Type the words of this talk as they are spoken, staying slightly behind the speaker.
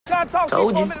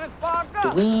Told you,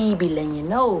 the weed be letting you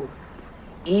know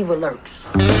evil lurks.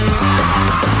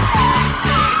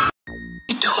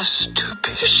 You doing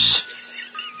stupid shit.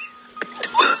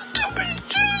 Doing stupid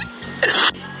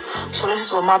shit. So this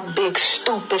is what my big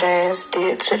stupid ass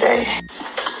did today.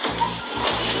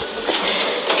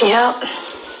 Yep,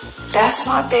 that's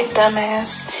my big dumb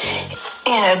ass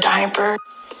in a diaper.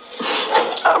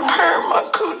 I permed my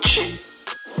coochie.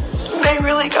 They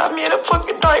really got me in a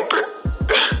fucking diaper.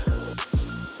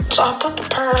 So I put the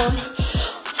perm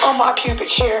on my pubic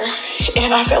hair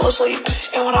and I fell asleep.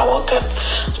 And when I woke up,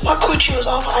 my coochie was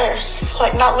on fire.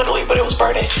 Like, not literally, but it was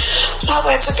burning. So I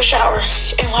went and took a shower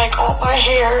and like all my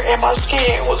hair and my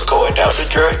skin was going down the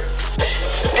drain.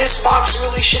 This box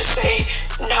really should say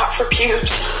not for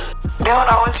pubes. Then when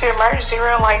I went to the emergency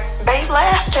room, like, they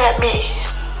laughed at me.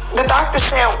 The doctor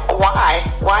said, why?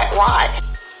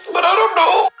 But I don't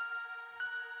know.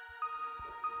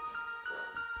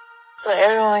 So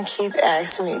everyone keep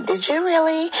asking me, did you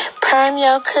really perm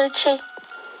your coochie?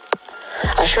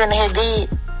 I sure in the heck did.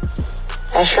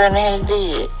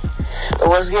 But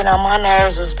what's getting on my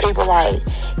nerves is people like,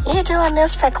 you doing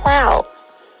this for clout.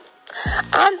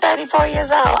 I'm 34 years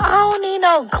old. I don't need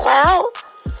no clout.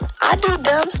 I do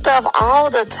dumb stuff all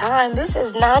the time. This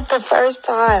is not the first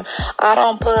time I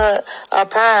don't put a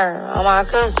perm on my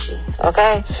coochie,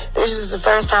 okay? This is the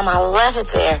first time I left it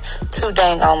there too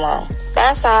dang long.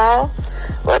 That's all.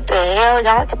 What the hell?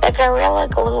 Y'all look at that Gorilla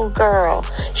Glue girl.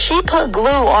 She put glue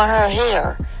on her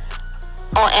hair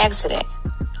on accident.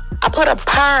 I put a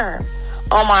perm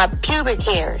on my pubic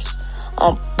hairs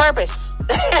on purpose.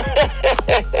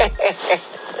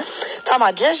 Talking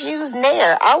about just use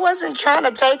Nair. I wasn't trying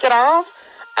to take it off.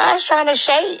 I was trying to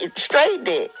straighten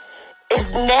it.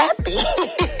 It's nappy.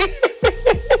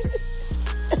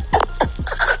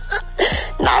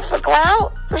 Not for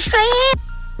clout, for straight.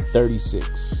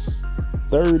 36.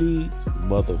 30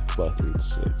 motherfucking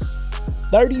 6.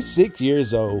 36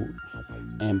 years old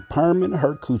and perming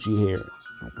her coochie hair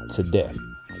to death.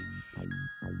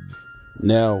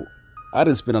 Now, I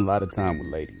done spent a lot of time with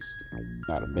ladies.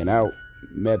 I'd have been out,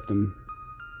 met them,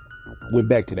 went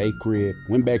back to their crib,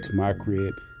 went back to my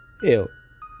crib. Hell,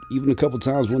 even a couple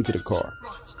times went to the car.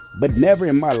 But never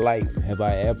in my life have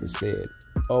I ever said,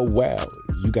 oh wow,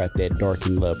 you got that dark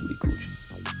and lovely coochie.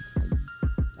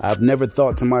 I've never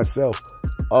thought to myself,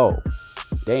 oh,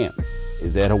 damn,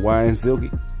 is that Hawaiian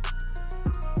Silky?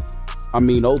 I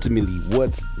mean, ultimately,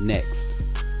 what's next?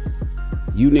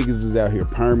 You niggas is out here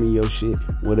perming your shit.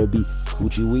 Will it be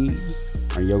coochie weaves?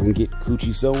 Are y'all gonna get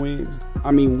coochie sew-ins?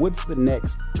 I mean, what's the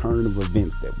next turn of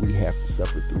events that we have to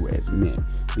suffer through as men?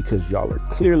 Because y'all are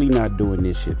clearly not doing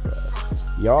this shit for us.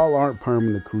 Y'all aren't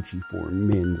perming the coochie for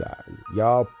men's eyes.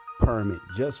 Y'all perm it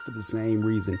just for the same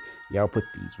reason y'all put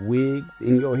these wigs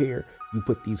in your hair. You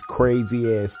put these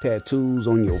crazy ass tattoos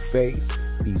on your face,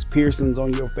 these piercings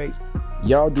on your face.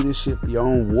 Y'all do this shit for your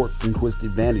own warped and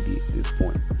twisted vanity at this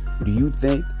point. Do you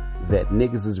think that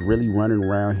niggas is really running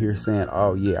around here saying,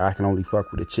 oh yeah, I can only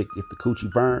fuck with a chick if the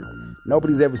coochie burn?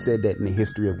 Nobody's ever said that in the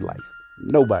history of life.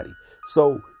 Nobody.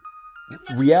 So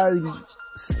reality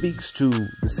speaks to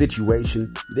the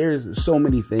situation. There's so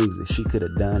many things that she could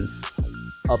have done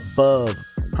above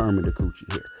perming the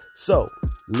coochie here. So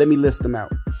let me list them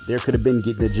out. There could have been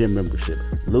getting a gym membership,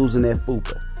 losing that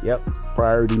fupa. Yep,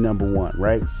 priority number one,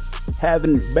 right?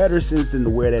 Having better sense than to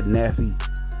wear that nappy,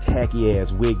 tacky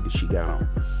ass wig that she got on.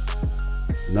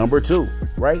 Number two,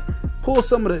 right? Pull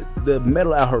some of the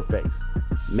metal out her face.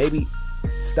 Maybe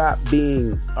stop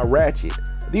being a ratchet.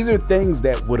 These are things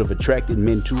that would have attracted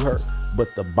men to her. But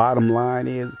the bottom line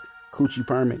is, coochie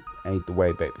permit ain't the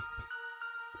way, baby.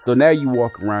 So now you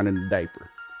walk around in a diaper.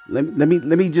 Let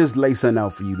me just lay something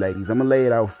out for you, ladies. I'm gonna lay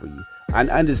it out for you. I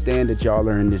understand that y'all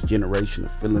are in this generation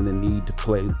of feeling the need to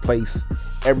place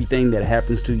everything that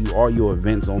happens to you, all your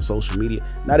events on social media.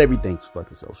 Not everything's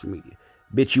fucking social media.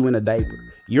 Bitch, you in a diaper.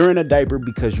 You're in a diaper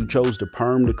because you chose to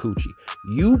perm the coochie.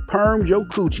 You permed your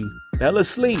coochie, fell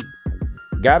asleep,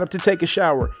 got up to take a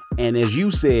shower, and as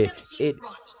you said,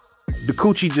 the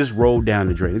coochie just rolled down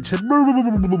the drain. It said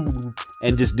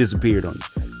and just disappeared on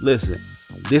you. Listen,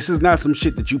 this is not some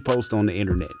shit that you post on the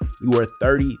internet. You are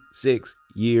 36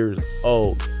 years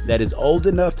old. That is old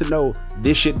enough to know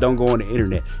this shit don't go on the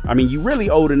internet. I mean, you really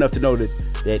old enough to know that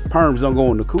perms don't go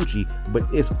on the coochie, but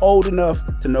it's old enough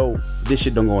to know this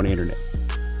shit don't go on the internet.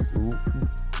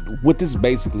 What this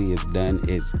basically has done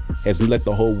has let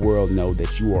the whole world know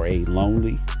that you are a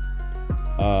lonely,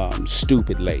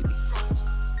 stupid lady.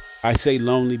 I say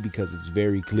lonely because it's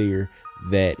very clear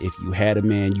that if you had a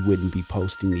man, you wouldn't be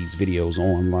posting these videos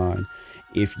online.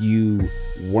 If you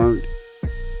weren't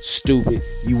stupid.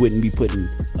 You wouldn't be putting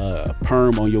a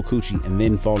perm on your coochie and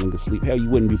then falling asleep. Hell, you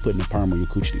wouldn't be putting a perm on your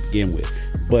coochie to begin with.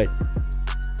 But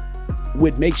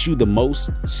what makes you the most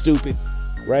stupid,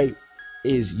 right,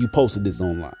 is you posted this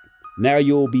online. Now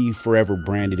you'll be forever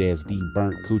branded as the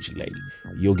burnt coochie lady.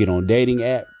 You'll get on dating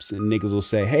apps and niggas will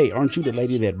say, hey, aren't you the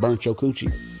lady that burnt your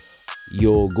coochie?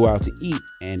 You'll go out to eat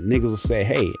and niggas will say,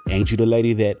 hey, ain't you the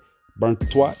lady that burnt the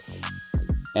twat?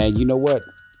 And you know what?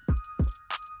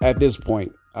 At this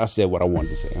point, I said what I wanted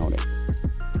to say on it.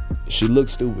 She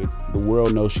looks stupid. The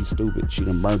world knows she's stupid. She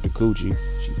done burnt the coochie.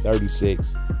 She's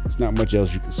 36. There's not much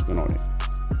else you can spend on it.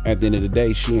 At the end of the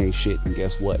day, she ain't shit. And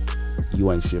guess what?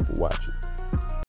 You ain't shit for watching.